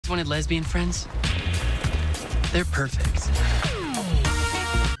wanted lesbian friends? They're perfect.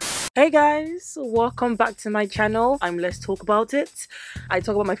 Hey guys, welcome back to my channel. Let's talk about it. I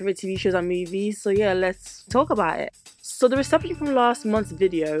talk about my favorite TV shows and movies, so yeah, let's talk about it. So the reception from last month's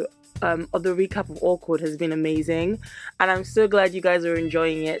video of the recap of Awkward has been amazing, and I'm so glad you guys are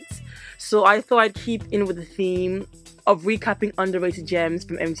enjoying it. So I thought I'd keep in with the theme of recapping underrated gems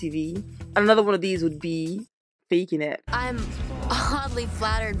from MTV. Another one of these would be Faking It. I'm oddly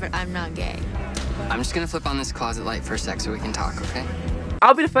flattered, but I'm not gay. I'm just gonna flip on this closet light for a sec so we can talk, okay?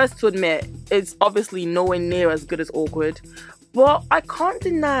 I'll be the first to admit, it's obviously nowhere near as good as Awkward, but I can't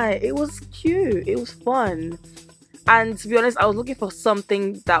deny it was cute, it was fun. And to be honest, I was looking for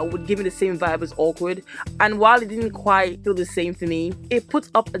something that would give me the same vibe as Awkward, and while it didn't quite feel the same for me, it put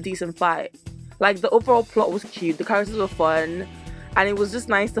up a decent fight. Like, the overall plot was cute, the characters were fun, and it was just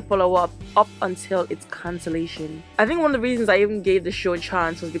nice to follow up until its cancellation. I think one of the reasons I even gave the show a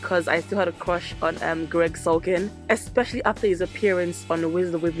chance was because I still had a crush on Greg Sulkin, especially after his appearance on The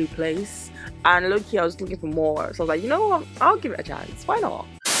Wizard of Waverly Place, and low-key I was looking for more, so I was like, you know what, I'll give it a chance, why not?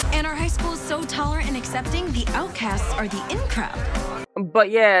 And our high school is so tolerant and accepting, the outcasts are the in crowd.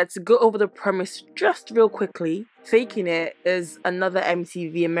 But yeah, to go over the premise just real quickly, Faking It is another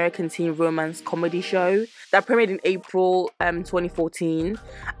MTV American teen romance comedy show that premiered in April 2014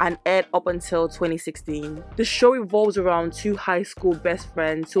 and aired up until 2016. The show revolves around two high school best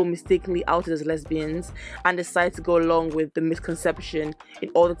friends who are mistakenly outed as lesbians and decide to go along with the misconception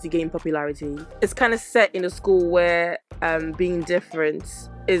in order to gain popularity. It's kind of set in a school where being different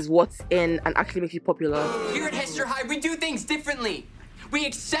is what's in and actually makes you popular. Here at Hester High, we do things differently. We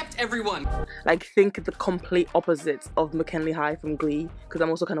accept everyone. Like, think the complete opposite of McKinley High from Glee, because I'm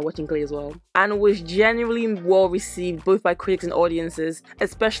also kind of watching Glee as well. And was genuinely well received both by critics and audiences,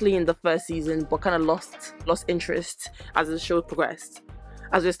 especially in the first season, but kind of lost interest as the show progressed,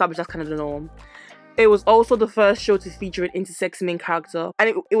 as we established that's kind of the norm. It was also the first show to feature an intersex main character,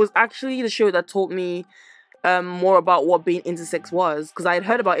 and it was actually the show that taught me more about what being intersex was, because I had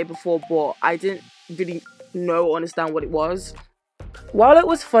heard about it before, but I didn't really know or understand what it was. While it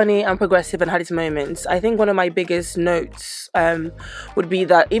was funny and progressive and had its moments, I think one of my biggest notes would be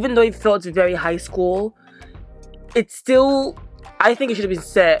that even though it felt very high school, it's still, I think it should have been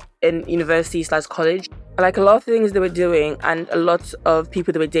set in university/college. Like, a lot of things they were doing and a lot of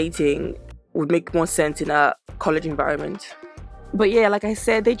people they were dating would make more sense in a college environment. But yeah, like I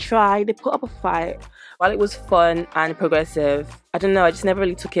said, they put up a fight. While it was fun and progressive, I don't know, I just never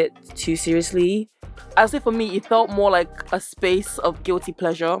really took it too seriously. I'd say for me, it felt more like a space of guilty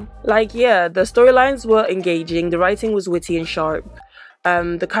pleasure. Like, yeah, the storylines were engaging, the writing was witty and sharp,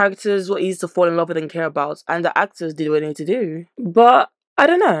 the characters were easy to fall in love with and care about, and the actors did what they needed to do. But, I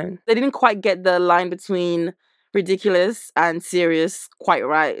don't know, they didn't quite get the line between ridiculous and serious quite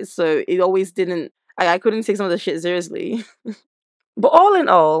right, so it always didn't, I couldn't take some of the shit seriously. But all in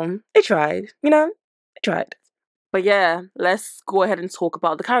all, they tried, you know, they tried. But yeah, let's go ahead and talk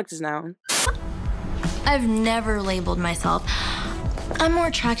about the characters now. I've never labeled myself. I'm more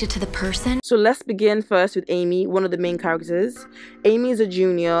attracted to the person. So let's begin first with Amy, one of the main characters. Amy is a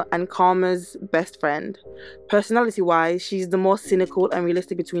junior and Karma's best friend. Personality-wise, she's the more cynical and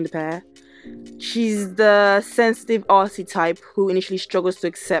realistic between the pair. She's the sensitive, artsy type who initially struggles to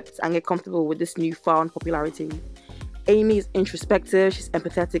accept and get comfortable with this newfound popularity. Amy is introspective, she's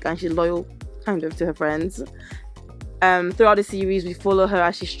empathetic, and she's loyal, kind of, to her friends. Throughout the series, we follow her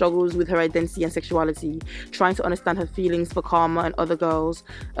as she struggles with her identity and sexuality, trying to understand her feelings for Karma and other girls,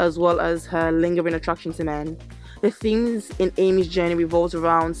 as well as her lingering attraction to men. The themes in Amy's journey revolves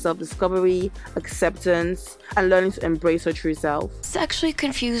around self-discovery, acceptance, and learning to embrace her true self. Sexually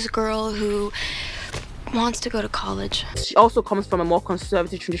confused girl who wants to go to college. She also comes from a more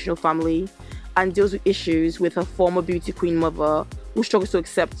conservative traditional family and deals with issues with her former beauty queen mother, who struggles to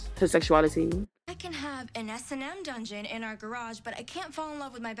accept her sexuality. I can have an S&M dungeon in our garage, but I can't fall in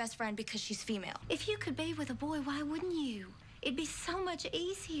love with my best friend because she's female. If you could bathe with a boy, why wouldn't you? It'd be so much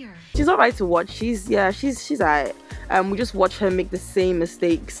easier. She's alright to watch. She's alright. We just watch her make the same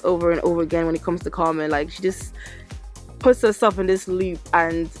mistakes over and over again when it comes to Carmen. Like, she just puts herself in this loop,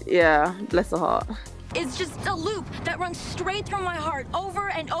 and yeah, bless her heart. It's just a loop that runs straight through my heart over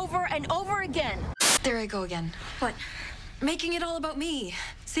and over and over again. There I go again. What? Making it all about me.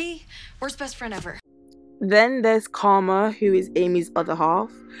 See? Worst best friend ever. Then there's Karma, who is Amy's other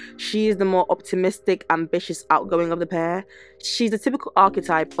half. She is the more optimistic, ambitious, outgoing of the pair. She's the typical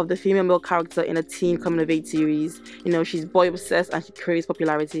archetype of the female male character in a teen coming-of-age series. You know, she's boy-obsessed and she craves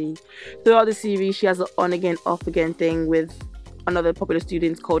popularity. Throughout the series, she has an on-again, off-again thing with another popular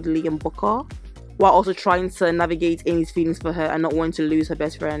student called Liam Booker, while also trying to navigate Amy's feelings for her and not wanting to lose her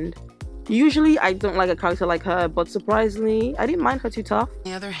best friend. Usually I don't like a character like her, but surprisingly, I didn't mind her too tough.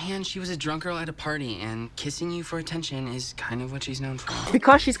 On the other hand, she was a drunk girl at a party, and kissing you for attention is kind of what she's known for.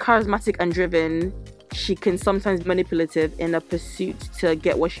 Because she's charismatic and driven, she can sometimes be manipulative in a pursuit to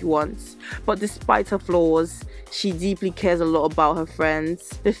get what she wants. But despite her flaws, she deeply cares a lot about her friends.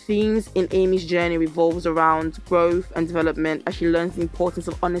 The themes in Amy's journey revolves around growth and development as she learns the importance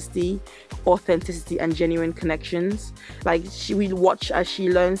of honesty, authenticity, and genuine connections. Like, we watch as she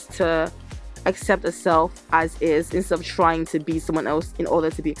learns to accept herself as is instead of trying to be someone else in order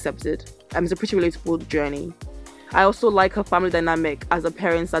to be accepted. It's a pretty relatable journey. I also like her family dynamic, as her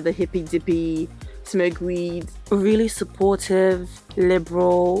parents are the hippy dippy, smoke weed, really supportive,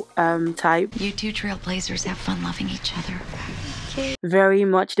 liberal type. You two trailblazers have fun loving each other. Very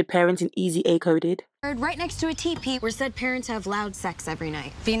much the parenting easy A-coded. Right next to a teepee where said parents have loud sex every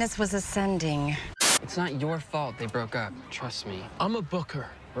night. Venus was ascending. It's not your fault they broke up, trust me. I'm a booker,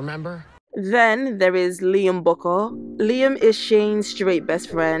 remember? Then there is Liam Booker. Liam is Shane's straight best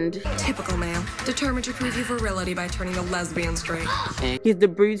friend. Typical male, determined to prove your virility by turning a lesbian straight. He's the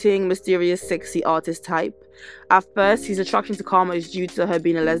brooding, mysterious, sexy artist type. At first, his attraction to Karma is due to her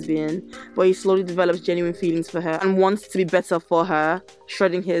being a lesbian, but he slowly develops genuine feelings for her and wants to be better for her,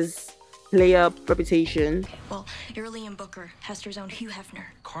 shredding his player reputation. Well, you're Liam Booker, Hester's own Hugh Hefner.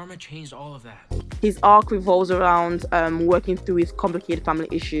 Karma changed all of that. His arc revolves around working through his complicated family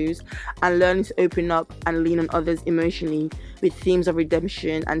issues and learning to open up and lean on others emotionally, with themes of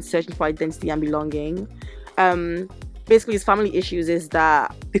redemption and searching for identity and belonging. Basically, his family issues is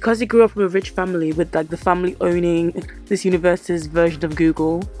that because he grew up in a rich family with like the family owning this universe's version of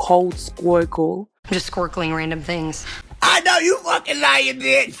Google called Squircle. I'm just squircling random things. I know you fucking lying,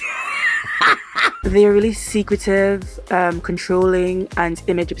 bitch. They're really secretive, controlling, and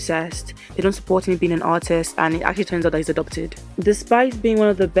image obsessed. They don't support him being an artist, and it actually turns out that he's adopted. Despite being one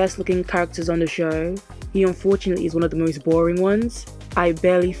of the best looking characters on the show, he unfortunately is one of the most boring ones. I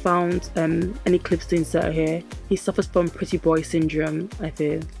barely found any clips to insert here. He suffers from pretty boy syndrome, I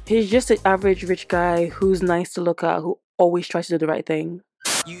feel. He's just an average rich guy who's nice to look at, who always tries to do the right thing.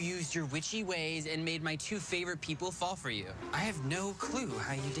 You used your witchy ways and made my two favorite people fall for you. I have no clue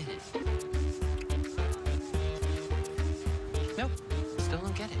how you did it. Nope, still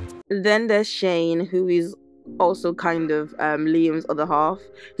don't get it. Then there's Shane, who is also kind of Liam's other half.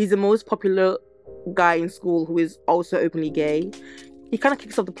 He's the most popular guy in school who is also openly gay. He kind of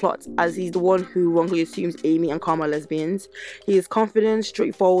kicks off the plot as he's the one who wrongly assumes Amy and Karma are lesbians. He is confident,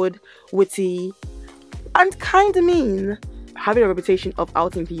 straightforward, witty, and kind of mean, having a reputation of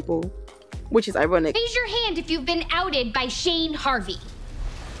outing people, which is ironic. Raise your hand if you've been outed by Shane Harvey.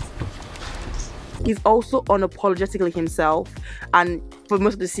 He's also unapologetically himself, and for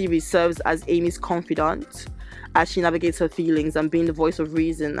most of the series serves as Amy's confidant as she navigates her feelings and being the voice of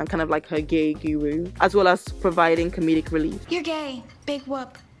reason and kind of like her gay guru, as well as providing comedic relief. You're gay. Big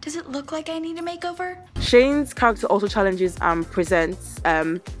whoop. Does it look like I need a makeover? Shane's character also challenges and presents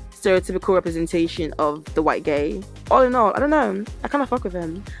stereotypical representation of the white gay. All in all, I don't know, I kind of fuck with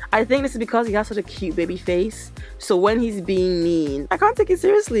him. I think this is because he has such a cute baby face, so when he's being mean, I can't take it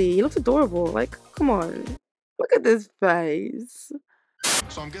seriously. He looks adorable. Like, come on, look at this face.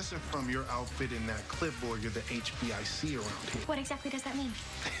 So I'm guessing from your outfit and that clipboard, you're the HBIC around here. What exactly does that mean?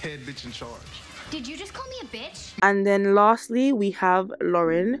 Head bitch in charge. Did you just call me a bitch? And then lastly, we have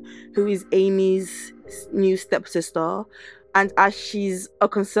Lauren, who is Amy's new stepsister. And as she's a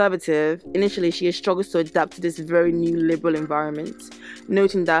conservative, initially she struggles to adapt to this very new liberal environment,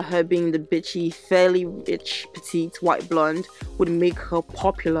 noting that her being the bitchy, fairly rich, petite, white blonde would make her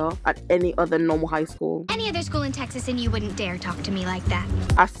popular at any other normal high school. Any other school in Texas and you wouldn't dare talk to me like that.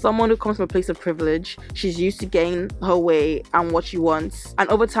 As someone who comes from a place of privilege, she's used to getting her way and what she wants. And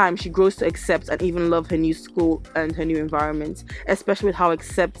over time, she grows to accept and even love her new school and her new environment, especially with how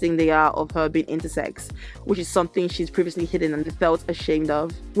accepting they are of her being intersex, which is something she's previously hidden and felt ashamed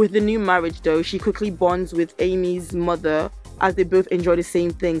of. With the new marriage though, she quickly bonds with Amy's mother as they both enjoy the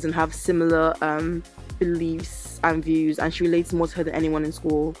same things and have similar beliefs and views, and she relates more to her than anyone in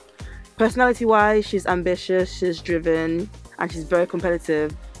school. Personality wise, she's ambitious, she's driven, and she's very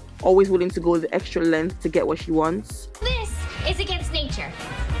competitive, always willing to go the extra length to get what she wants. This is against nature,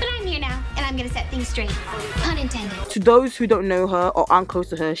 but I'm here now and I'm gonna set things straight, pun intended. To those who don't know her or aren't close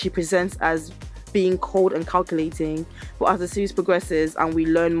to her, she presents as being cold and calculating, but as the series progresses and we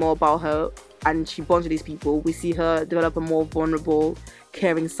learn more about her and she bonds with these people, we see her develop a more vulnerable,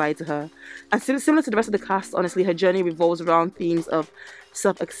 caring side to her. And similar to the rest of the cast, honestly, her journey revolves around themes of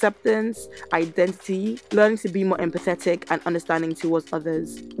self-acceptance, identity, learning to be more empathetic and understanding towards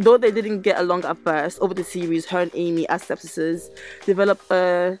others. Though they didn't get along at first, over the series, her and Amy as stepsisters developed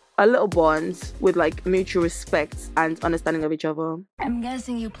a little bond with like mutual respect and understanding of each other. I'm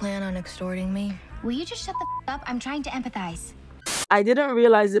guessing you plan on extorting me. Will you just shut the up? I'm trying to empathize. I didn't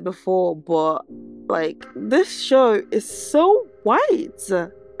realize it before, but like this show is so white.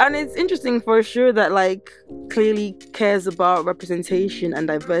 And it's interesting for sure that like clearly cares about representation and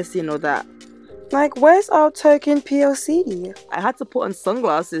diversity and all that. Like, where's our token POC? I had to put on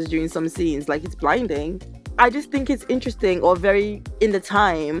sunglasses during some scenes, like it's blinding. I just think it's interesting, or very in the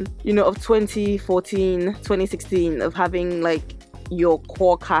time, you know, of 2014, 2016, of having like your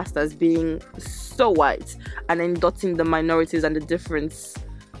core cast as being so white and then dotting the minorities and the difference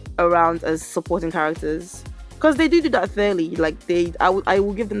around as supporting characters. Because they do that fairly, like I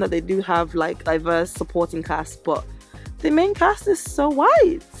will give them that they do have like diverse supporting cast, but the main cast is so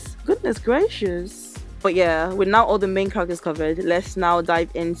white. Goodness gracious. But yeah, with now all the main characters covered, let's now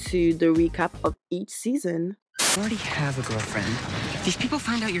dive into the recap of each season. You already have a girlfriend. If these people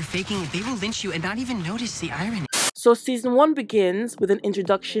find out you're faking it, they will lynch you and not even notice the irony. So season 1 begins with an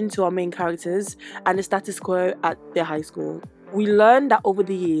introduction to our main characters and the status quo at their high school. We learn that over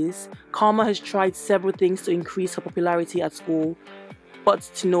the years, Karma has tried several things to increase her popularity at school, but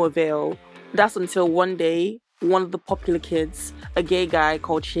to no avail. That's until one day, one of the popular kids, a gay guy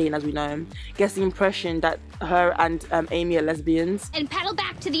called Shane, as we know him, gets the impression that her and Amy are lesbians. And paddle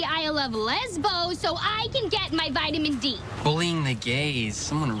back to the Isle of Lesbos so I can get my vitamin D. Bullying the gays.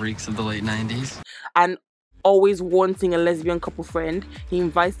 Someone reeks of the late 90s. And always wanting a lesbian couple friend, he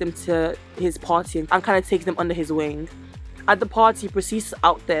invites them to his party and kind of takes them under his wing. At the party, he proceeds to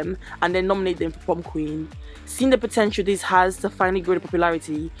out them and then nominate them for prom queen. Seeing the potential this has to finally grow the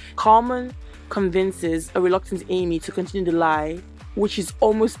popularity, Carmen convinces a reluctant Amy to continue the lie, which is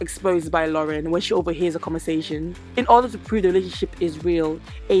almost exposed by Lauren when she overhears a conversation. In order to prove the relationship is real,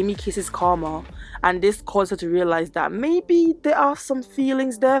 Amy kisses Karma, and this causes her to realize that maybe there are some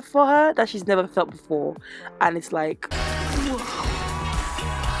feelings there for her that she's never felt before. And it's like, I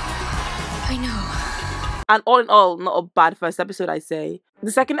know. And all in all, not a bad first episode, I say.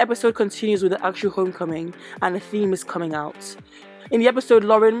 The second episode continues with the actual homecoming, and the theme is coming out. In the episode,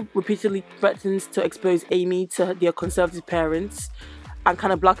 Lauren repeatedly threatens to expose Amy to their conservative parents and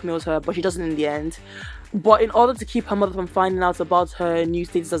kind of blackmails her, but she doesn't in the end. But in order to keep her mother from finding out about her new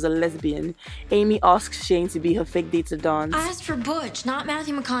status as a lesbian, Amy asks Shane to be her fake date to dance. I asked for Butch, not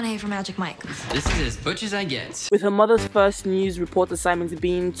Matthew McConaughey from Magic Mike. This is as butch as I get. With her mother's first news report assignment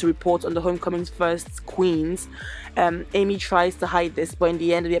being to report on the homecoming's first queens, Amy tries to hide this, but in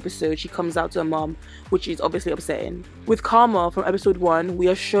the end of the episode, she comes out to her mom, which is obviously upsetting. With Karma from episode 1, we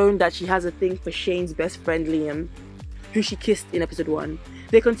are shown that she has a thing for Shane's best friend Liam, who she kissed in episode 1.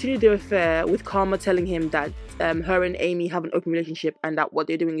 They continue their affair, with Karma telling him that her and Amy have an open relationship and that what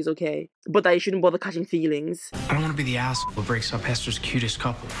they're doing is okay, but that he shouldn't bother catching feelings. I don't want to be the asshole who breaks up Hester's cutest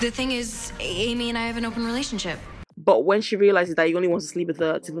couple. The thing is, Amy and I have an open relationship. But when she realizes that he only wants to sleep with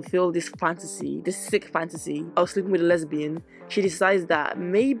her to fulfill this fantasy, this sick fantasy of sleeping with a lesbian, she decides that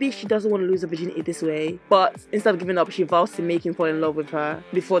maybe she doesn't want to lose her virginity this way. But instead of giving up, she vows to make him fall in love with her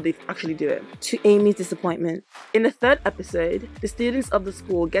before they actually do it. To Amy's disappointment. In the third episode, the students of the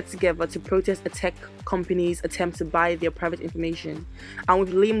school get together to protest a tech company's attempt to buy their private information. And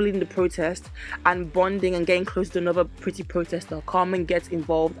with Liam leading the protest and bonding and getting close to another pretty protester, Carmen gets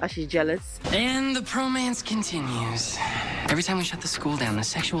involved as she's jealous. And the bromance continues. Every time we shut the school down, the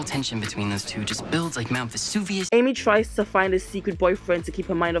sexual tension between those two just builds like Mount Vesuvius. Amy tries to find a secret boyfriend to keep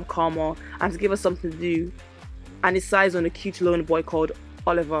her mind off Karma and to give her something to do, and decides on a cute lone boy called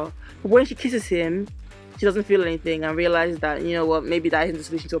Oliver. But when she kisses him, she doesn't feel anything and realizes that, you know what, maybe that isn't the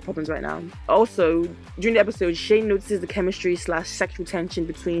solution to her problems right now. Also, during the episode, Shane notices the chemistry / sexual tension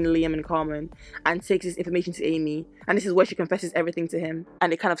between Liam and Carmen and takes this information to Amy, and this is where she confesses everything to him,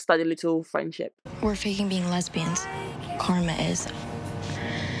 and they kind of start a little friendship. We're faking being lesbians. Karma is.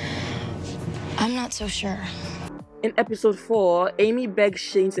 I'm not so sure. In episode 4, Amy begs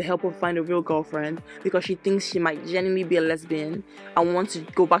Shane to help her find a real girlfriend because she thinks she might genuinely be a lesbian and wants to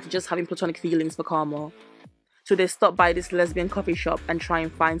go back to just having platonic feelings for Karma. So they stop by this lesbian coffee shop and try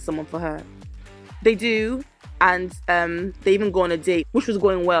and find someone for her. They do, and they even go on a date, which was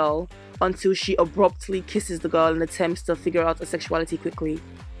going well until she abruptly kisses the girl and attempts to figure out her sexuality quickly.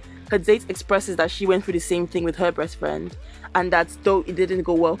 Her date expresses that she went through the same thing with her best friend, and that though it didn't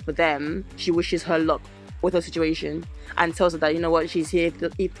go well for them, she wishes her luck with her situation and tells her that, you know what, she's here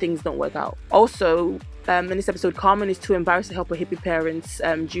if things don't work out. Also, in this episode, Carmen is too embarrassed to help her hippie parents'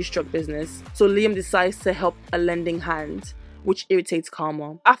 juice truck business, so Liam decides to help a lending hand which irritates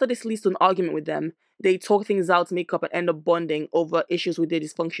Karma. After this leads to an argument with them, they talk things out to make up and end up bonding over issues with their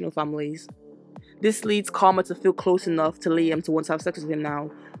dysfunctional families. This leads Karma to feel close enough to Liam to want to have sex with him now,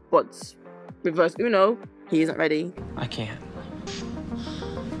 but reverse Uno, he isn't ready. I can't.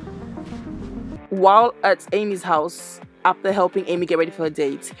 While at Amy's house, after helping Amy get ready for her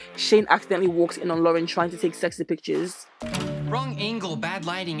date, Shane accidentally walks in on Lauren trying to take sexy pictures. Wrong angle, bad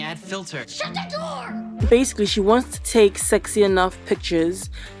lighting, add filter. Shut the door! Basically, she wants to take sexy enough pictures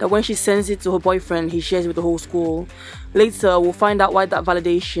that when she sends it to her boyfriend, he shares it with the whole school. Later, we'll find out why that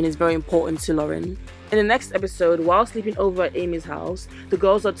validation is very important to Lauren. In the next episode, while sleeping over at Amy's house, the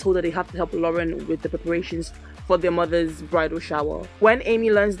girls are told that they have to help Lauren with the preparations for their mother's bridal shower. When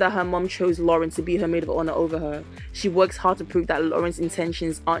Amy learns that her mom chose Lauren to be her maid of honor over her, she works hard to prove that Lauren's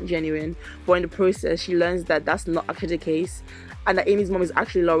intentions aren't genuine, but in the process, she learns that that's not actually the case, and that Amy's mom is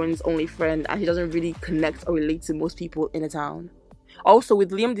actually Lauren's only friend, and she doesn't really connect or relate to most people in the town. Also,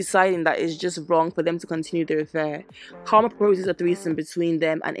 with Liam deciding that it's just wrong for them to continue their affair, Karma proposes a threesome between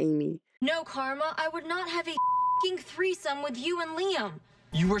them and Amy. No, Karma, I would not have a f***ing threesome with you and Liam.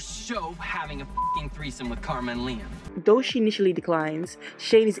 You were so having a f***ing threesome with Karma and Liam. Though she initially declines,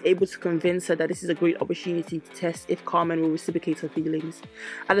 Shane is able to convince her that this is a great opportunity to test if Carmen will reciprocate her feelings.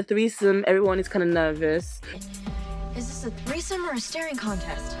 At the threesome, everyone is kind of nervous. Is this a threesome or a staring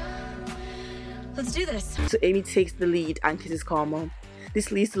contest? Let's do this. So Amy takes the lead and kisses Karma.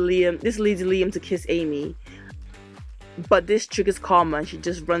 This leads Liam to kiss Amy, but this triggers Karma and she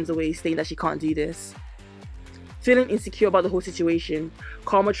just runs away, saying that she can't do this. Feeling insecure about the whole situation,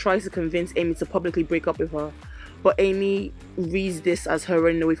 Karma tries to convince Amy to publicly break up with her, but Amy reads this as her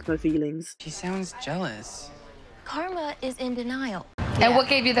running away from her feelings. She sounds jealous. Karma is in denial. And what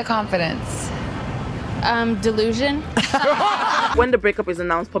gave you the confidence? Delusion. When the breakup is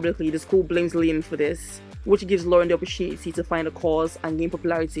announced publicly, the school blames Liam for this, which gives Lauren the opportunity to find a cause and gain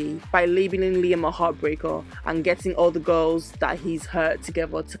popularity by labeling Liam a heartbreaker and getting all the girls that he's hurt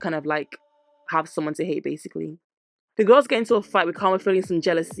together to kind of like have someone to hate, basically. The girls get into a fight with Karma feeling some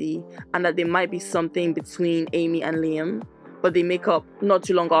jealousy and that there might be something between Amy and Liam, but they make up not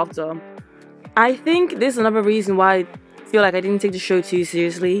too long after. I think this is another reason why I feel like I didn't take the show too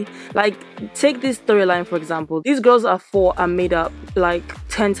seriously. Like, take this storyline for example. These girls are fought and made up like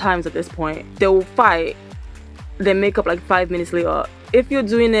 10 times at this point. They will fight, then make up like 5 minutes later. If you're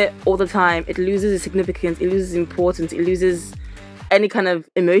doing it all the time, it loses its significance, it loses importance, it loses any kind of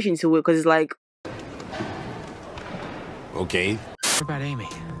emotion to it, because it's like, Okay. What about Amy?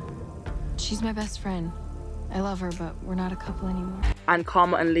 She's my best friend. I love her, but we're not a couple anymore. and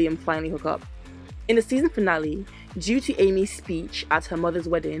Karma and Liam finally hook up. In the season finale, due to Amy's speech at her mother's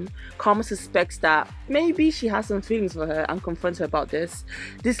wedding, Karma suspects that maybe she has some feelings for her and confronts her about this.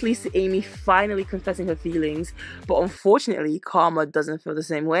 This leads to Amy finally confessing her feelings, but unfortunately, Karma doesn't feel the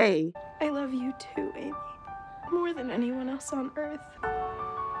same way. I love you too, Amy. More than anyone else on Earth.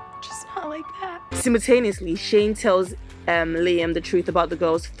 Just not like that. Simultaneously, Shane tells Liam the truth about the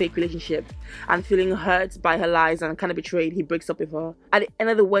girl's fake relationship, and feeling hurt by her lies and kind of betrayed, he breaks up with her. At the end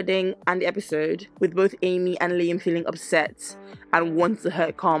of the wedding and the episode, with both Amy and Liam feeling upset and want to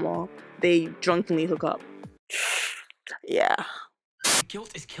hurt Karma, they drunkenly hook up. Yeah.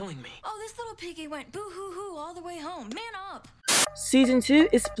 Guilt is killing me. Oh, this little piggy went boo-hoo-hoo all the way home. Man up! Season 2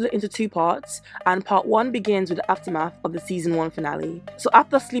 is split into 2 parts, and part 1 begins with the aftermath of the season 1 finale. So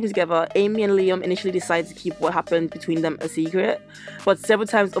after sleeping together, Amy and Liam initially decide to keep what happened between them a secret, but several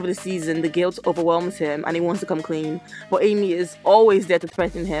times over the season, the guilt overwhelms him and he wants to come clean, but Amy is always there to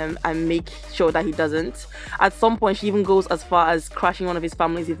threaten him and make sure that he doesn't. At some point, she even goes as far as crashing one of his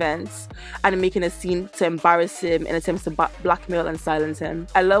family's events and making a scene to embarrass him in attempts to blackmail and silence him.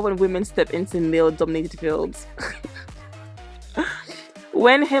 I love when women step into male-dominated fields.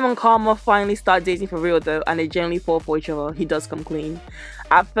 When him and Karma finally start dating for real though, and they generally fall for each other, he does come clean.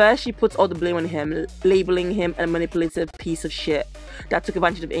 At first, she puts all the blame on him, labeling him a manipulative piece of shit that took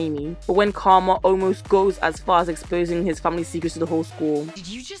advantage of Amy. But when Karma almost goes as far as exposing his family secrets to the whole school. Did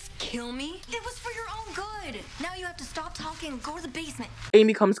you just kill me? It was for your own good. Now you have to stop talking and go to the basement.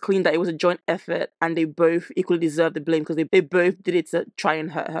 Amy comes clean that it was a joint effort and they both equally deserve the blame because they both did it to try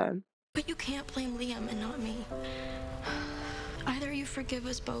and hurt her. But you can't blame Liam and not me. Either you forgive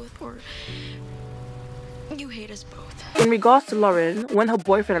us both or you hate us both. In regards to Lauren, when her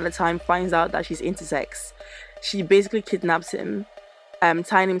boyfriend at the time finds out that she's intersex, she basically kidnaps him,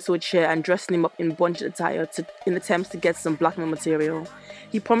 tying him to a chair and dressing him up in bondage attire in attempts to get some blackmail material.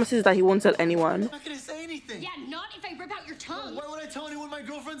 He promises that he won't tell anyone. I'm not gonna say anything. Yeah, not if I rip out your tongue. Why would I tell anyone my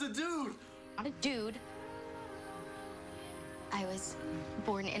girlfriend's a dude? Not a dude. I was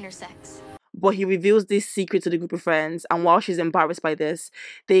born intersex. But he reveals this secret to the group of friends, and while she's embarrassed by this,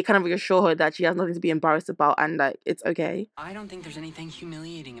 they kind of reassure her that she has nothing to be embarrassed about and that it's okay. I don't think there's anything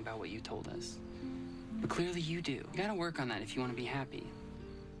humiliating about what you told us. But clearly you do. You gotta work on that if you want to be happy.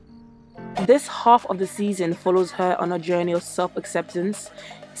 This half of the season follows her on a journey of self-acceptance,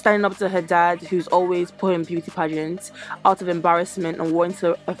 standing up to her dad, who's always put in beauty pageants, out of embarrassment and wanting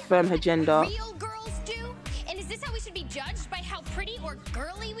to affirm her gender. Real girls do? And is this how we should be judged, by how pretty or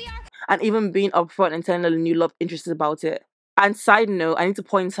girly we are? And even being upfront and telling her new love interest about it. And side note, I need to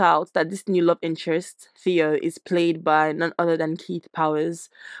point out that this new love interest, Theo, is played by none other than Keith Powers.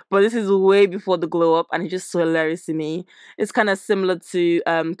 But this is way before the glow up, and it's just so hilarious to me. It's kind of similar to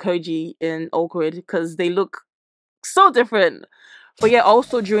Koji in Awkward, because they look so different. But yeah,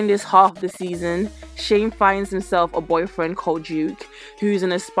 also during this half of the season, Shane finds himself a boyfriend called Duke, who's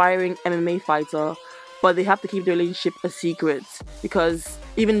an aspiring MMA fighter. But they have to keep the relationship a secret, because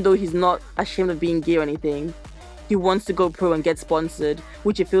even though he's not ashamed of being gay or anything, he wants to go pro and get sponsored,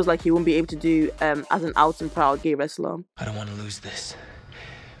 which it feels like he won't be able to do as an out and proud gay wrestler. I don't want to lose this,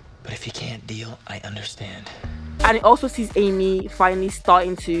 but if you can't deal, I understand. And it also sees Amy finally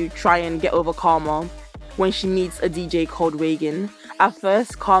starting to try and get over Karma when she meets a DJ called Reagan. At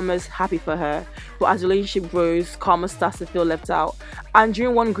first, Karma's happy for her, but as the relationship grows, Karma starts to feel left out. And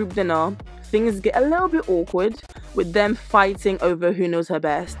during one group dinner, things get a little bit awkward, with them fighting over who knows her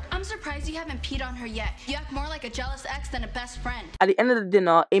best. I'm surprised you haven't peed on her yet. You act more like a jealous ex than a best friend. At the end of the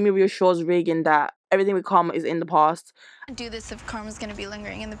dinner, Amy reassures Reagan that everything with Karma is in the past. Do this if Karma's gonna be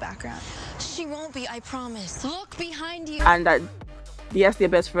lingering in the background. She won't be, I promise. Look behind you. And that, yes, they're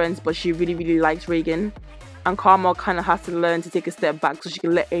best friends, but she really, really likes Reagan. And Karma kind of has to learn to take a step back so she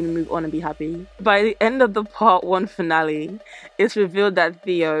can let Amy move on and be happy. By the end of the part 1 finale, it's revealed that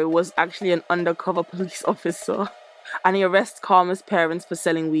Theo was actually an undercover police officer. And he arrests Karma's parents for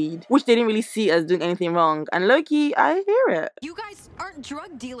selling weed, which they didn't really see as doing anything wrong. And low-key, I hear it. You guys aren't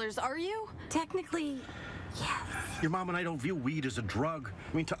drug dealers, are you? Technically, yes. Your mom and I don't view weed as a drug.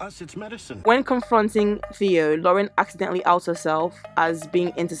 I mean, to us, it's medicine. When confronting Theo, Lauren accidentally outs herself as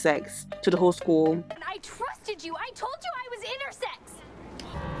being intersex to the whole school. I trusted you. I told you I was intersex.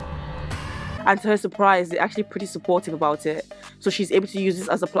 And to her surprise, they're actually pretty supportive about it. So she's able to use this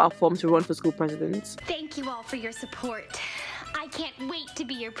as a platform to run for school president. Thank you all for your support. I can't wait to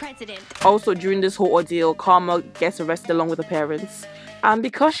be your president. Also, during this whole ordeal, Karma gets arrested along with her parents. And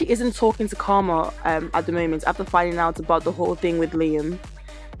because she isn't talking to Karma at the moment, after finding out about the whole thing with Liam,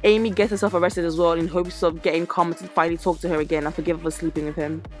 Amy gets herself arrested as well in hopes of getting Karma to finally talk to her again and forgive her for sleeping with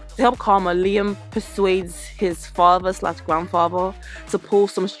him. To help Karma, Liam persuades his father/grandfather to pull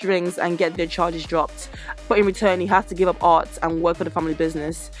some strings and get their charges dropped. But in return, he has to give up art and work for the family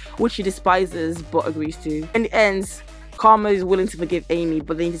business, which he despises but agrees to. In the end, Karma is willing to forgive Amy,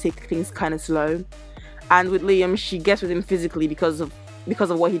 but they need to take things kind of slow. And with Liam, she gets with him physically because of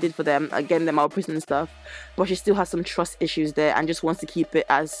what he did for them, getting them out of prison and stuff, but she still has some trust issues there and just wants to keep it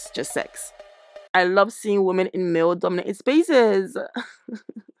as just sex. I love seeing women in male-dominated spaces.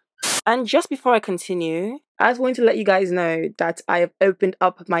 And just before I continue, I just wanted to let you guys know that I have opened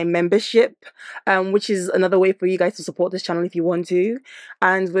up my membership, which is another way for you guys to support this channel if you want to.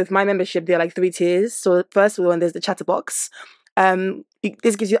 And with my membership, there are like 3 tiers. So first one, there's the chatterbox.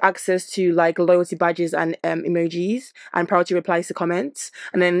 This gives you access to like loyalty badges and emojis and priority replies to comments.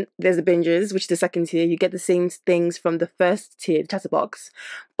 And then there's the binges, which is the second tier. You get the same things from the first tier, the chatterbox,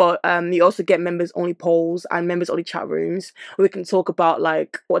 but you also get members only polls and members only chat rooms where we can talk about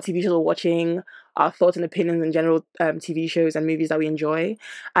like what TV shows we're watching, our thoughts and opinions on general TV shows and movies that we enjoy.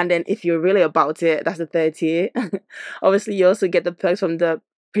 And then if you're really about it, that's the third tier. Obviously, you also get the perks from the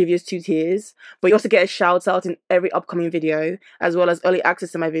previous 2 tiers, but you also get a shout out in every upcoming video, as well as early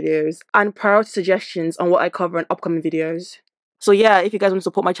access to my videos and priority suggestions on what I cover in upcoming videos. So yeah, if you guys want to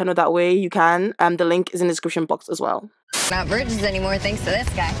support my channel that way, you can. The link is in the description box as well. Not virgins anymore thanks to this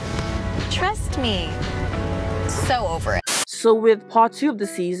guy. Trust me. So over it. So with part 2 of the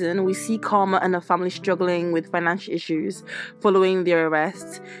season, we see Karma and her family struggling with financial issues following their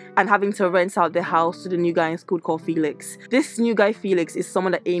arrest and having to rent out their house to the new guy in school called Felix. This new guy Felix is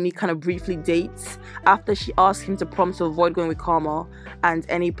someone that Amy kind of briefly dates after she asks him to promise to avoid going with Karma and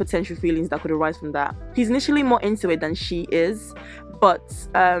any potential feelings that could arise from that. He's initially more into it than she is, but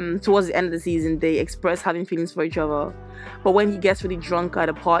towards the end of the season they express having feelings for each other. But when he gets really drunk at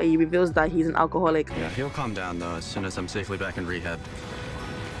a party, he reveals that he's an alcoholic. Yeah, he'll calm down though as soon as I'm safely back in rehab.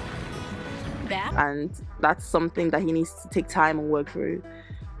 And that's something that he needs to take time and work through.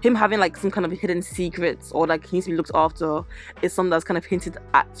 Him having like some kind of hidden secrets or like he needs to be looked after is something that's kind of hinted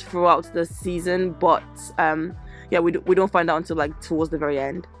at throughout the season, but yeah, we don't find out until like towards the very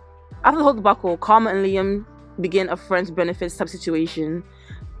end. After the whole debacle, Karma and Liam begin a friends benefits type situation,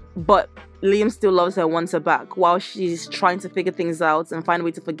 but Liam still loves her and wants her back while she's trying to figure things out and find a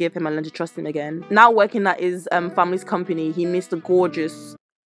way to forgive him and learn to trust him again. Now working at his family's company, he meets the gorgeous,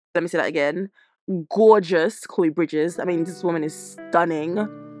 let me say that again, gorgeous Chloe Bridges. I mean, this woman is stunning.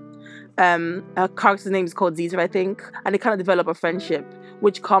 Her character's name is called Zita, I think, and they kind of develop a friendship,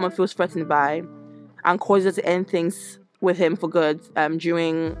 which Karma feels threatened by and causes her to end things with him for good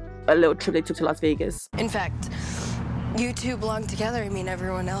during a little trip they took to Las Vegas. In fact, you two belong together. I mean,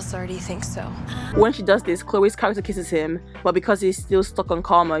 everyone else already thinks so. When she does this, Chloe's character kisses him, but because he's still stuck on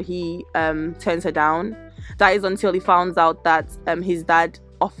Karma, he turns her down. That is until he finds out that his dad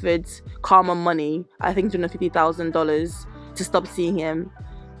offered Karma money, I think $250,000, to stop seeing him,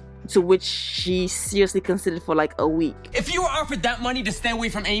 to which she seriously considered for like a week. If you were offered that money to stay away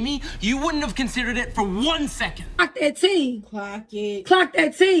from Amy, you wouldn't have considered it for 1 second. Clock that T. Clock it. Clock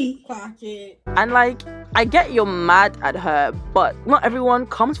that T. Clock it. And like, I get you're mad at her, but not everyone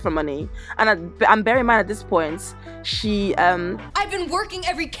comes from money. And bear in mind at this point, she I've been working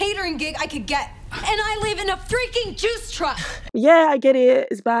every catering gig I could get, and I live in a freaking juice truck. Yeah, I get it,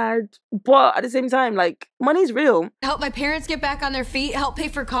 it's bad, but at the same time, like, money's real. Help my parents get back on their feet, help pay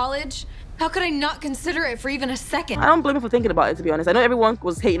for college. How could I not consider it for even a second? I don't blame her for thinking about it, to be honest. I know everyone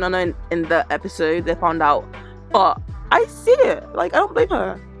was hating on her in the episode they found out, but I see it. Like, I don't blame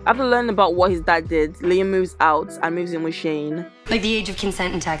her. After learning about what his dad did, Liam moves out and moves in with Shane. Like the age of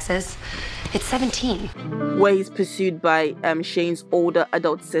consent in Texas, it's 17. Where he's pursued by Shane's older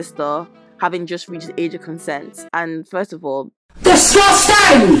adult sister, having just reached the age of consent. And first of all,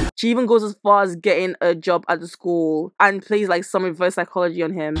 disgusting! She even goes as far as getting a job at the school and plays like some reverse psychology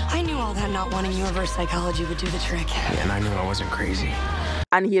on him. I knew all that not wanting you reverse psychology would do the trick. Yeah, and I knew I wasn't crazy.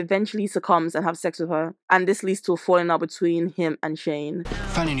 And he eventually succumbs and have sex with her. And this leads to a falling out between him and Shane.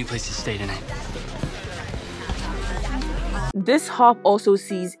 Find a new place to stay tonight. This half also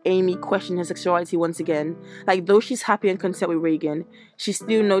sees Amy question her sexuality once again. Like, though she's happy and content with Reagan, she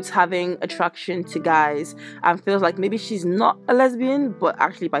still notes having attraction to guys and feels like maybe she's not a lesbian, but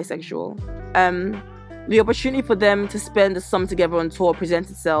actually bisexual. The opportunity for them to spend the summer together on tour presents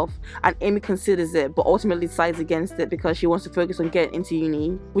itself, and Amy considers it, but ultimately decides against it because she wants to focus on getting into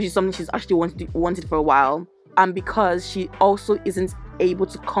uni, which is something she's actually wanted for a while. And because she also isn't able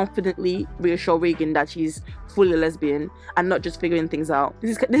to confidently reassure Reagan that she's fully a lesbian and not just figuring things out.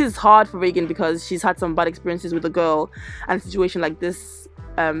 This is hard for Reagan because she's had some bad experiences with a girl and a situation like this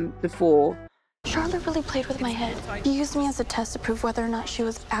before. Charlotte really played with my head. He used me as a test to prove whether or not she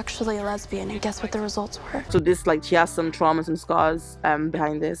was actually a lesbian, and guess what the results were? So this, like, she has some trauma, some scars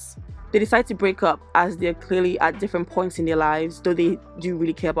behind this. They decide to break up as they're clearly at different points in their lives, though they do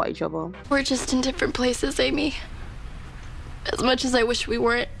really care about each other. We're just in different places, Amy. As much as I wish we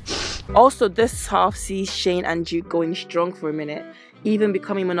weren't. Also, this half sees Shane and Duke going strong for a minute, even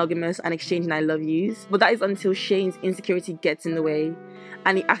becoming monogamous and exchanging I love yous. But that is until Shane's insecurity gets in the way,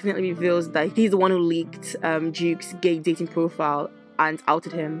 and he accidentally reveals that he's the one who leaked Duke's gay dating profile and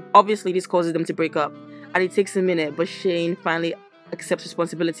outed him. Obviously, this causes them to break up, and it takes a minute, but Shane finally accepts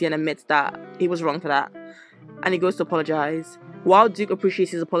responsibility and admits that he was wrong for that, and he goes to apologize. While Duke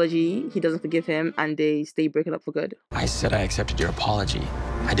appreciates his apology, he doesn't forgive him, and they stay breaking up for good. I said I accepted your apology.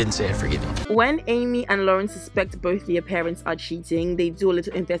 I didn't say I forgive you. When Amy and Lauren suspect both their parents are cheating, they do a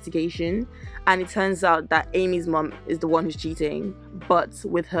little investigation, and it turns out that Amy's mom is the one who's cheating, but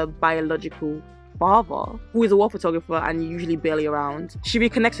with her biological father, who is a war photographer and usually barely around. She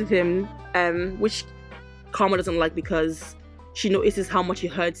reconnects with him, which Karma doesn't like because she notices how much it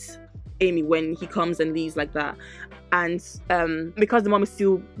hurts Amy when he comes and leaves like that. And because the mom is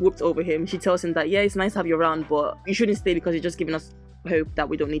still whooped over him, she tells him that, yeah, it's nice to have you around, but you shouldn't stay because you're just giving us hope that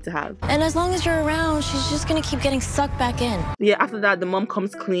we don't need to have. And as long as you're around, she's just gonna keep getting sucked back in. Yeah, after that, the mom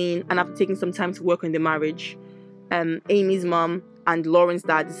comes clean, and after taking some time to work on their marriage, Amy's mom and Lauren's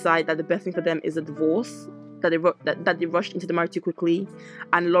dad decide that the best thing for them is a divorce, that they rushed into the marriage too quickly,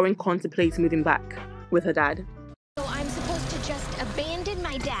 and Lauren contemplates moving back with her dad. So I'm supposed to just abandon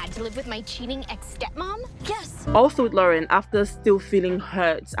my dad to live with my cheating ex-stepmom? Yes. Also with Lauren, after still feeling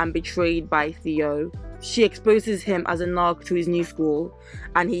hurt and betrayed by Theo, she exposes him as a narc to his new school,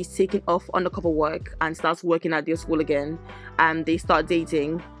 and he's taking off undercover work and starts working at their school again, and they start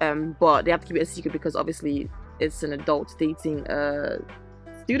dating, but they have to keep it a secret because obviously it's an adult dating a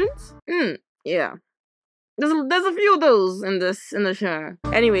student. Yeah. There's a few of those in the show.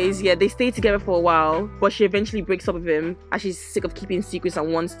 Anyways, yeah, they stay together for a while, but she eventually breaks up with him as she's sick of keeping secrets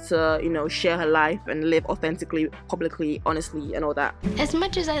and wants to, you know, share her life and live authentically, publicly, honestly, and all that. As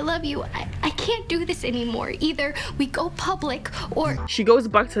much as I love you, I can't do this anymore. Either we go public or... She goes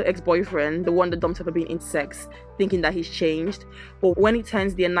back to her ex-boyfriend, the one that dumped her for being intersex, thinking that he's changed. But when he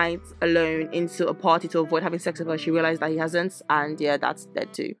turns their night alone into a party to avoid having sex with her, she realized that he hasn't, and yeah, that's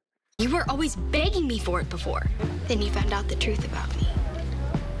dead too. You were always begging me for it before. Then you found out the truth about me.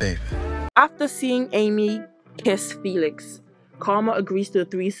 Babe. After seeing Amy kiss Felix, Karma agrees to a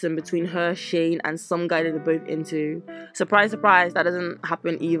threesome between her, Shane, and some guy that they're both into. Surprise, surprise, that doesn't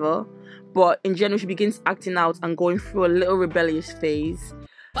happen either. But in general, she begins acting out and going through a little rebellious phase.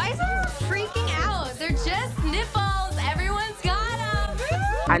 Why is everyone freaking out? They're just nipples. Everyone's got them.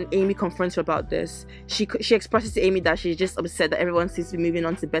 And Amy confronts her about this. She expresses to Amy that she's just upset that everyone seems to be moving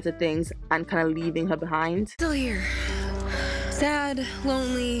on to better things and kind of leaving her behind. Still here. Sad,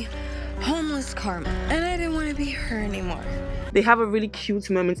 lonely, homeless Karma. And I didn't want to be her anymore. They have a really cute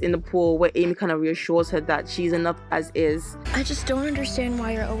moment in the pool where Amy kind of reassures her that she's enough as is. I just don't understand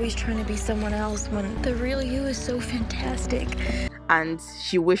why you're always trying to be someone else when the real you is so fantastic. And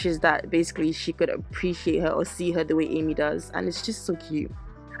she wishes that basically she could appreciate her or see her the way Amy does. And it's just so cute.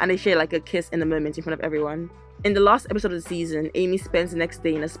 And they share like a kiss in the moment in front of everyone. In the last episode of the season, Amy spends the next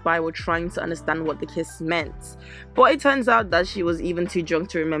day in a spiral trying to understand what the kiss meant. But it turns out that she was even too drunk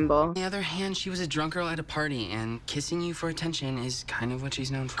to remember. On the other hand, she was a drunk girl at a party, and kissing you for attention is kind of what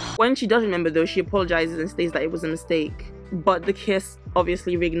she's known for. When she does remember though, she apologizes and states that it was a mistake. But the kiss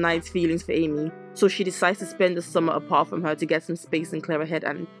obviously reignites feelings for Amy. So she decides to spend the summer apart from her to get some space and clear her head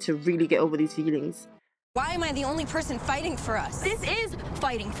and to really get over these feelings. Why am I the only person fighting for us? This is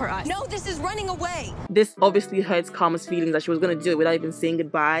fighting for us. No, this is running away. This obviously hurts Karma's feelings that she was going to do it without even saying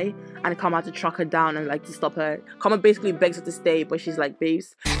goodbye. And Karma had to track her down and like to stop her. Karma basically begs her to stay, but she's like,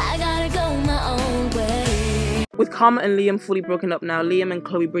 babes, I gotta go my own way. With Karma and Liam fully broken up now, Liam and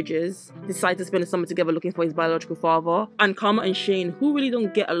Chloe Bridges decide to spend the summer together looking for his biological father. And Karma and Shane, who really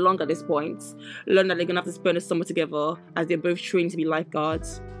don't get along at this point, learn that they're gonna have to spend the summer together as they're both trained to be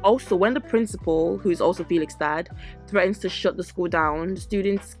lifeguards. Also, when the principal, who is also Felix's dad, threatens to shut the school down, the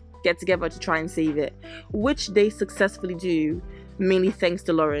students get together to try and save it, which they successfully do, mainly thanks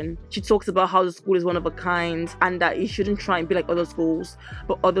to Lauren. She talks about how the school is one of a kind and that it shouldn't try and be like other schools,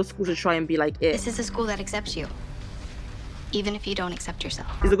 but other schools should try and be like it. This is a school that accepts you, even if you don't accept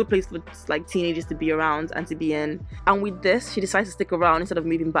yourself. It's a good place for like teenagers to be around and to be in. And with this, she decides to stick around instead of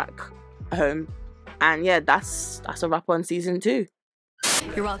moving back home. And yeah, that's a wrap on season 2.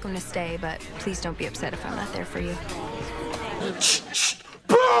 You're welcome to stay, but please don't be upset if I'm not there for you.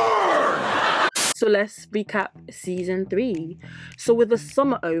 So let's recap season 3. So with the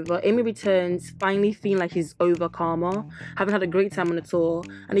summer over, Amy returns finally feeling like she's over Karma, having had a great time on the tour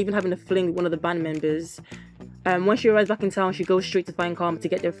and even having a fling with one of the band members. When she arrives back in town, she goes straight to find Karma to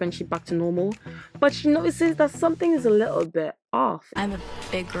get their friendship back to normal. But she notices that something is a little bit off. I'm a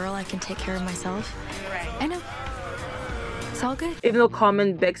big girl, I can take care of myself. I know. It's all good. Even though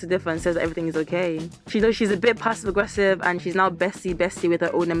Carmen begs to differ and says that everything is okay. She knows she's a bit passive-aggressive and she's now bestie with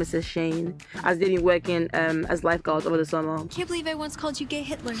her old nemesis Shane, as they've been working as lifeguards over the summer. Can't believe I once called you gay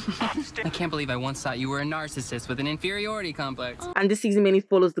Hitler. I can't believe I once thought you were a narcissist with an inferiority complex. And this season mainly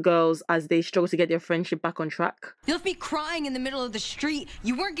follows the girls as they struggle to get their friendship back on track. You left me crying in the middle of the street.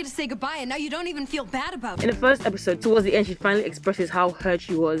 You weren't gonna say goodbye and now you don't even feel bad about it. In the first episode, towards the end, she finally expresses how hurt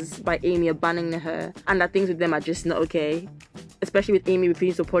she was by Amy abandoning her and that things with them are just not okay. Especially with Amy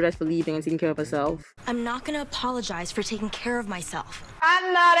refusing to apologize for leaving and taking care of herself. I'm not gonna apologize for taking care of myself. I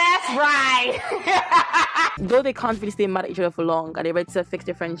know that's right! Though they can't really stay mad at each other for long and they're ready to fix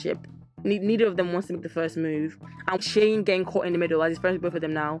their friendship, neither of them wants to make the first move. And Shane, getting caught in the middle, as he's friends with both of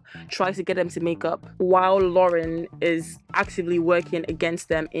them now, tries to get them to make up, while Lauren is actively working against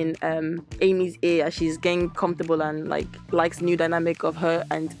them in Amy's ear as she's getting comfortable and likes the new dynamic of her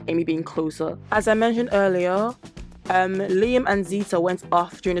and Amy being closer. As I mentioned earlier, Liam and Zita went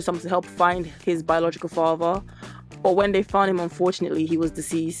off during the summer to help find his biological father, but when they found him, unfortunately, he was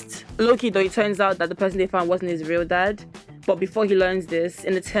deceased. Low-key though, it turns out that the person they found wasn't his real dad, but before he learns this,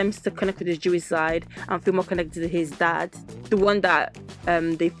 in attempts to connect with his Jewish side and feel more connected to his dad, the one that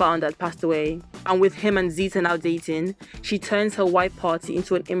they found that passed away, And with him and Zita now dating, she turns her white party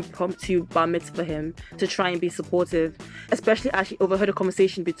into an impromptu bar mitzvah for him to try and be supportive, especially as she overheard a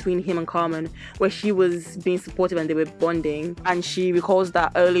conversation between him and Carmen where she was being supportive and they were bonding. And she recalls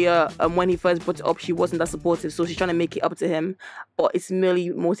that earlier when he first brought it up, she wasn't that supportive, so she's trying to make it up to him, but it's merely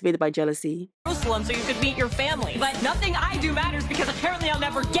motivated by jealousy. Jerusalem so you could meet your family, but nothing I do matters because apparently I'll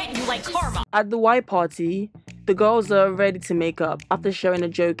never get you like karma. At the white party, the girls are ready to make up after sharing a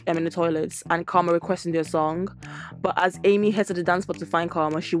joke in the toilets and Karma requesting their song. But as Amy heads to the dance floor to find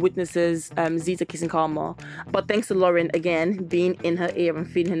Karma, she witnesses Zita kissing Karma. But thanks to Lauren, again, being in her ear and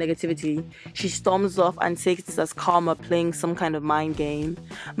feeding her negativity, she storms off and takes this as Karma playing some kind of mind game.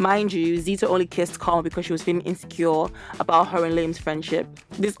 Mind you, Zita only kissed Karma because she was feeling insecure about her and Liam's friendship.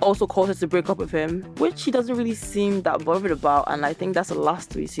 This also caused her to break up with him, which she doesn't really seem that bothered about, and I think that's the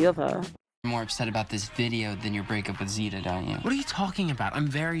last we see of her. More upset about this video than your breakup with Zita, don't you? What are you talking about? I'm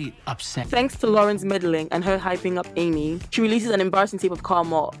very upset. Thanks to Lauren's meddling and her hyping up Amy, she releases an embarrassing tape of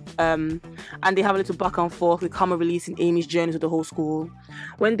Karma, and they have a little back and forth with Karma releasing Amy's journey to the whole school.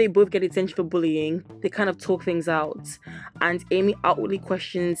 When they both get attention for bullying, they kind of talk things out, and Amy outwardly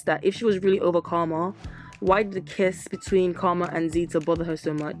questions that if she was really over Karma, why did the kiss between Karma and Zita bother her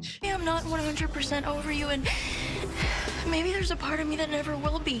so much? I'm not 100% over you, and maybe there's a part of me that never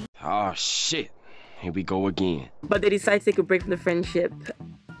will be. Oh shit, here we go again. But they decide to take a break from the friendship.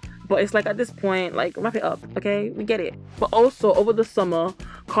 But it's like at this point, like, wrap it up, okay? We get it. But also, over the summer,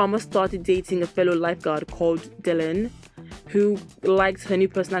 Karma started dating a fellow lifeguard called Dylan, who likes her new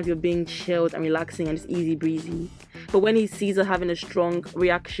personality of being chilled and relaxing and just easy breezy. But when he sees her having a strong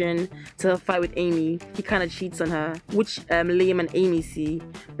reaction to her fight with Amy, he kind of cheats on her, which Liam and Amy see.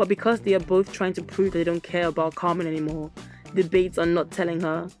 But because they are both trying to prove that they don't care about Carmen anymore, the baits are not telling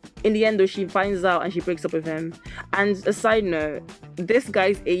her. In the end though, she finds out and she breaks up with him. And a side note, this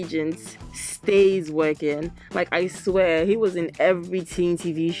guy's agent stays working. Like, I swear, he was in every teen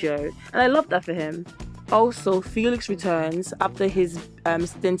TV show. And I love that for him. Also, Felix returns after his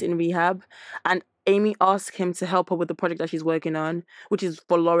stint in rehab, and Amy asks him to help her with the project that she's working on, which is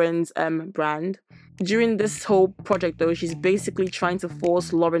for Lauren's brand. During this whole project though, she's basically trying to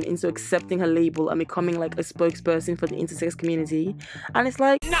force Lauren into accepting her label and becoming like a spokesperson for the intersex community. And it's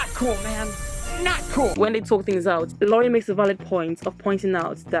like, not cool, man. Not cool. When they talk things out, Lauren makes a valid point of pointing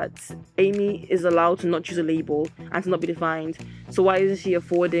out that Amy is allowed to not choose a label and to not be defined. So why isn't she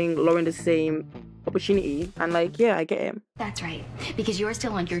affording Lauren the same opportunity? And like, yeah, I get it. That's right, because you're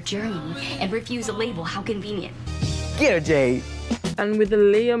still on your journey and refuse a label. How convenient. Get her, Jade. And with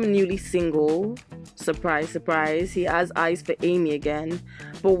Liam newly single, surprise, surprise, he has eyes for Amy again.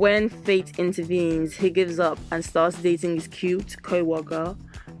 But when fate intervenes, he gives up and starts dating his cute co-worker,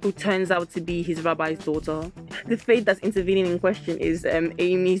 who turns out to be his rabbi's daughter. The fate that's intervening in question is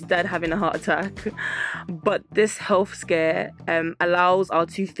Amy's dad having a heart attack. But this health scare allows our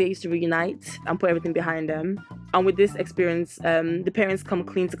two fates to reunite and put everything behind them. And with this experience, the parents come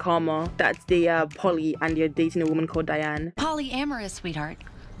clean to Karma that they are poly and they're dating a woman called Diane. Polyamorous, sweetheart.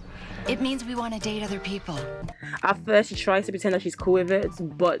 It means we want to date other people. At first, she tries to pretend that she's cool with it,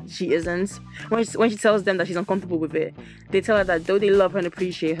 but she isn't. When she tells them that she's uncomfortable with it, they tell her that though they love her and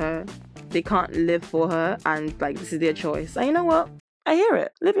appreciate her, they can't live for her, and like, this is their choice. And you know what? I hear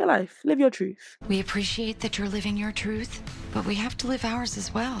it. Live your life. Live your truth. We appreciate that you're living your truth, but we have to live ours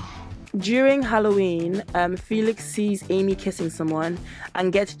as well. During Halloween, Felix sees Amy kissing someone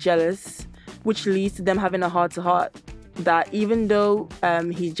and gets jealous, which leads to them having a heart-to-heart. That even though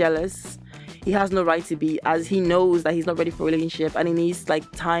he's jealous, he has no right to be, as he knows that he's not ready for a relationship and he needs like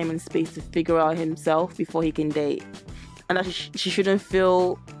time and space to figure out himself before he can date, and that she shouldn't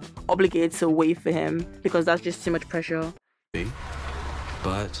feel obligated to wait for him because that's just too much pressure.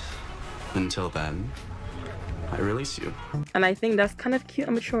 But until then, I release you. And I think that's kind of cute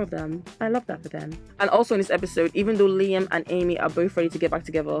and mature of them. I love that for them. And also in this episode, even though Liam and Amy are both ready to get back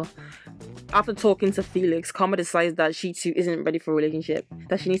together, after talking to Felix, Karma decides that she too isn't ready for a relationship,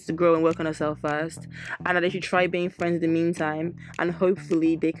 that she needs to grow and work on herself first, and that they should try being friends in the meantime, and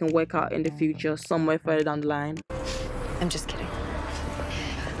hopefully they can work out in the future somewhere further down the line. I'm just kidding.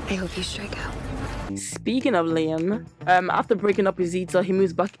 I hope you strike out. Speaking of Liam, after breaking up with Zita, he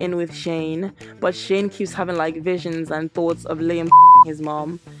moves back in with Shane, but Shane keeps having like visions and thoughts of Liam his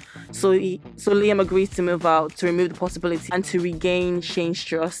mom. So Liam agrees to move out to remove the possibility and to regain Shane's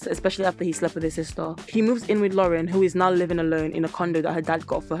trust, especially after he slept with his sister. He moves in with Lauren, who is now living alone in a condo that her dad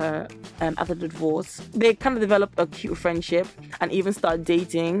got for her after the divorce. They kind of develop a cute friendship and even start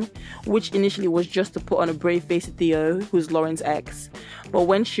dating, which initially was just to put on a brave face to Theo, who's Lauren's ex. But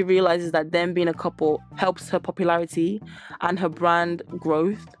when she realizes that them being a couple helps her popularity and her brand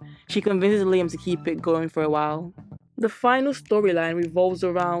growth, she convinces Liam to keep it going for a while. The final storyline revolves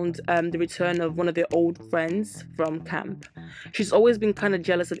around the return of one of their old friends from camp. She's always been kind of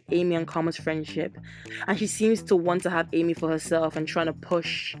jealous of Amy and Karma's friendship, and she seems to want to have Amy for herself and trying to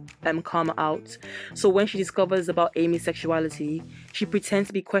push Karma out. So when she discovers about Amy's sexuality, she pretends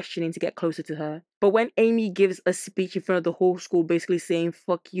to be questioning to get closer to her. But when Amy gives a speech in front of the whole school basically saying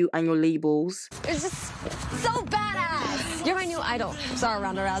fuck you and your labels, It's just so badass. You're my new idol. Sorry,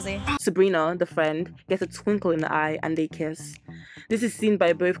 Ronda Rousey. Sabrina, the friend, gets a twinkle in the eye and they kiss. This is seen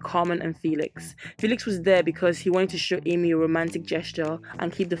by both Carmen and Felix. Felix was there because he wanted to show Amy a romantic gesture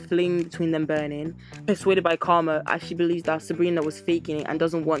and keep the flame between them burning, persuaded by Karma as she believes that Sabrina was faking it and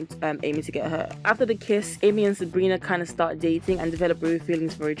doesn't want Amy to get hurt. After the kiss, Amy and Sabrina kind of start dating and develop real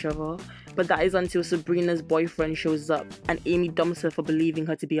feelings for each other. But that is until Sabrina's boyfriend shows up and Amy dumps her for believing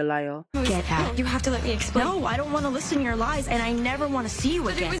her to be a liar. Get out. You have to let me explain. No, I don't want to listen to your lies, and I never want to see you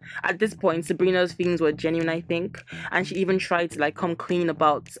again. At this point, Sabrina's feelings were genuine, I think, and she even tried to come clean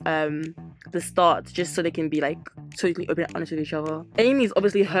about the start just so they can be totally open and honest with each other. Amy is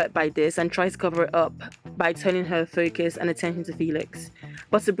obviously hurt by this and tries to cover it up by turning her focus and attention to Felix.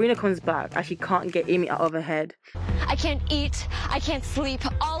 But Sabrina comes back as she can't get Amy out of her head. I can't eat. I can't sleep.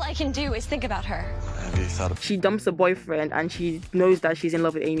 All I can do is think about her. She dumps her boyfriend and she knows that she's in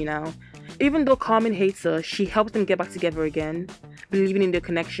love with Amy now. Even though Carmen hates her, she helps them get back together again, believing in their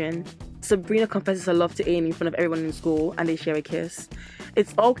connection. Sabrina confesses her love to Amy in front of everyone in school and they share a kiss.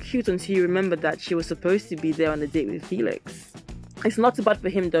 It's all cute until you remember that she was supposed to be there on the date with Felix. It's not too bad for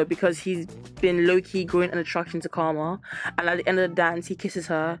him though, because he's been low-key growing an attraction to Karma, and at the end of the dance he kisses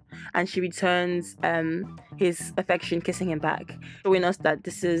her and she returns his affection, kissing him back, showing us that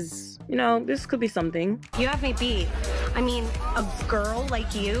this is, this could be something. You have me beat. I mean, a girl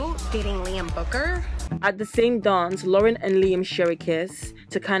like you dating Liam Booker? At the same dance, Lauren and Liam share a kiss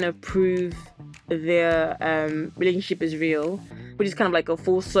to kind of prove their relationship is real, which is kind of like a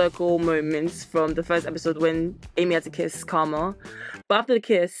full circle moment from the first episode when Amy had to kiss Karma. But after the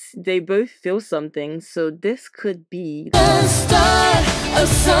kiss, they both feel something, so this could be the start of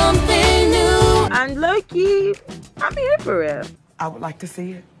something new. And low-key, I'm here for it. I would like to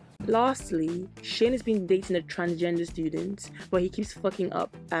see it. Lastly, Shane has been dating a transgender student, but he keeps fucking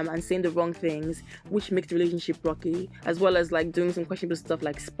up and saying the wrong things, which makes the relationship rocky, as well as doing some questionable stuff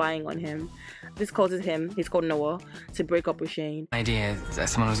like spying on him. This causes him, he's called Noah, to break up with Shane. Idea that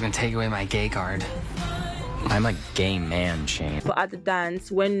someone was gonna take away my gay card. I'm a gay man, Shane. But at the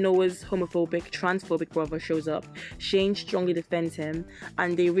dance, when Noah's homophobic, transphobic brother shows up, Shane strongly defends him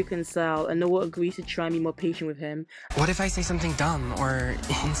and they reconcile, and Noah agrees to try and be more patient with him. What if I say something dumb or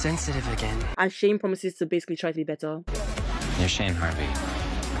insensitive again? And Shane promises to basically try to be better. You're Shane Harvey.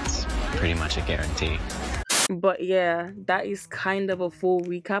 It's pretty much a guarantee. But yeah, that is kind of a full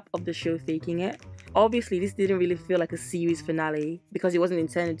recap of the show Faking It. Obviously, this didn't really feel like a series finale because it wasn't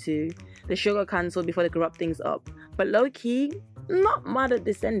intended to. The show got cancelled before they could wrap things up. But low-key, not mad at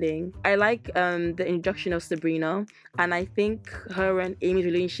this ending. I like the introduction of Sabrina, and I think her and Amy's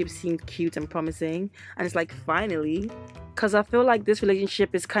relationship seemed cute and promising. And it's finally, because I feel like this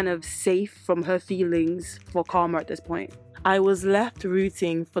relationship is kind of safe from her feelings for Karma at this point. I was left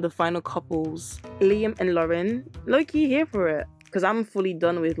rooting for the final couples, Liam and Lauren. Low-key here for it, because I'm fully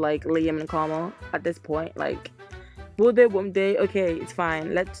done with Liam and Karma at this point. Will they, won't they? Okay, it's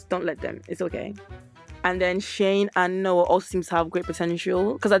fine. Don't let them. It's okay. And then Shane and Noah also seems to have great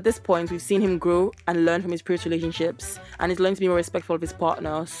potential, because at this point we've seen him grow and learn from his previous relationships, and he's learning to be more respectful of his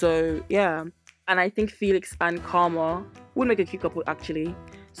partner. So yeah, and I think Felix and Karma would make a cute couple actually.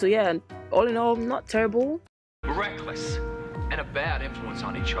 So yeah, all in all, not terrible. Reckless and a bad influence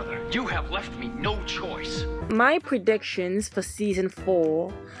on each other. You have left me no choice. My predictions for season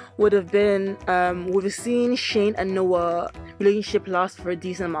 4 would have been we would have seen Shane and Noah relationship last for a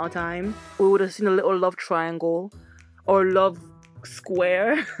decent amount of time. We would have seen a little love triangle or love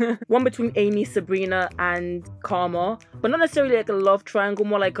square, one between Amy, Sabrina and Karma, but not necessarily a love triangle,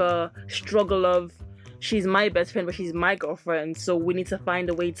 more like a struggle of she's my best friend but she's my girlfriend, so we need to find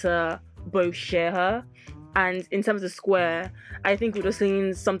a way to both share her. And in terms of square, I think we'd have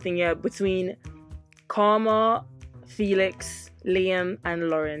seen something between Karma, Felix, Liam and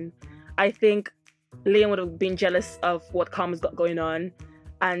Lauren. I think Liam would have been jealous of what Karma's got going on,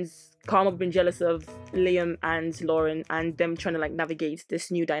 and Karma being jealous of Liam and Lauren, and them trying to like navigate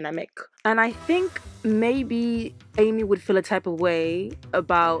this new dynamic. And I think maybe Amy would feel a type of way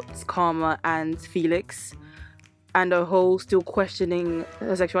about Karma and Felix, and her whole still questioning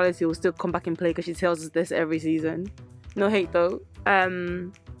her sexuality will still come back in play because she tells us this every season. No hate though.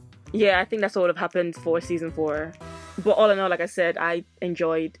 Yeah, I think that's what would have happened for season 4. But all in all, like I said, I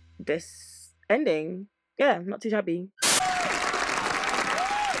enjoyed this ending. Yeah, not too shabby.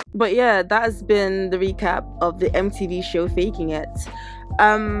 But yeah, that has been the recap of the MTV show Faking It.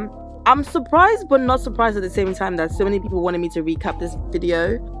 I'm surprised but not surprised at the same time that so many people wanted me to recap this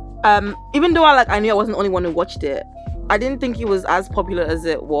video. Even though I knew I wasn't the only one who watched it, I didn't think it was as popular as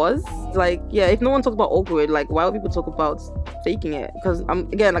it was. Like, yeah, if no one talks about Awkward, like, why would people talk about Faking It? Because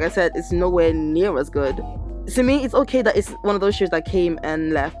again, like I said, it's nowhere near as good. To me, it's okay that it's one of those shows that came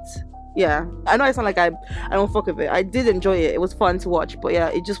and left. Yeah, I know I sound like I don't fuck with it. I did enjoy it. It was fun to watch, but yeah,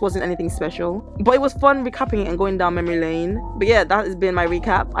 it just wasn't anything special. But it was fun recapping it and going down memory lane. But yeah, that has been my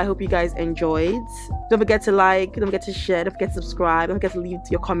recap. I hope you guys enjoyed. Don't forget to like, don't forget to share, don't forget to subscribe, don't forget to leave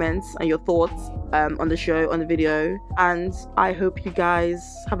your comments and your thoughts on the show, on the video. And I hope you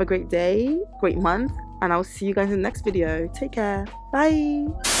guys have a great day, great month, and I'll see you guys in the next video. Take care. Bye.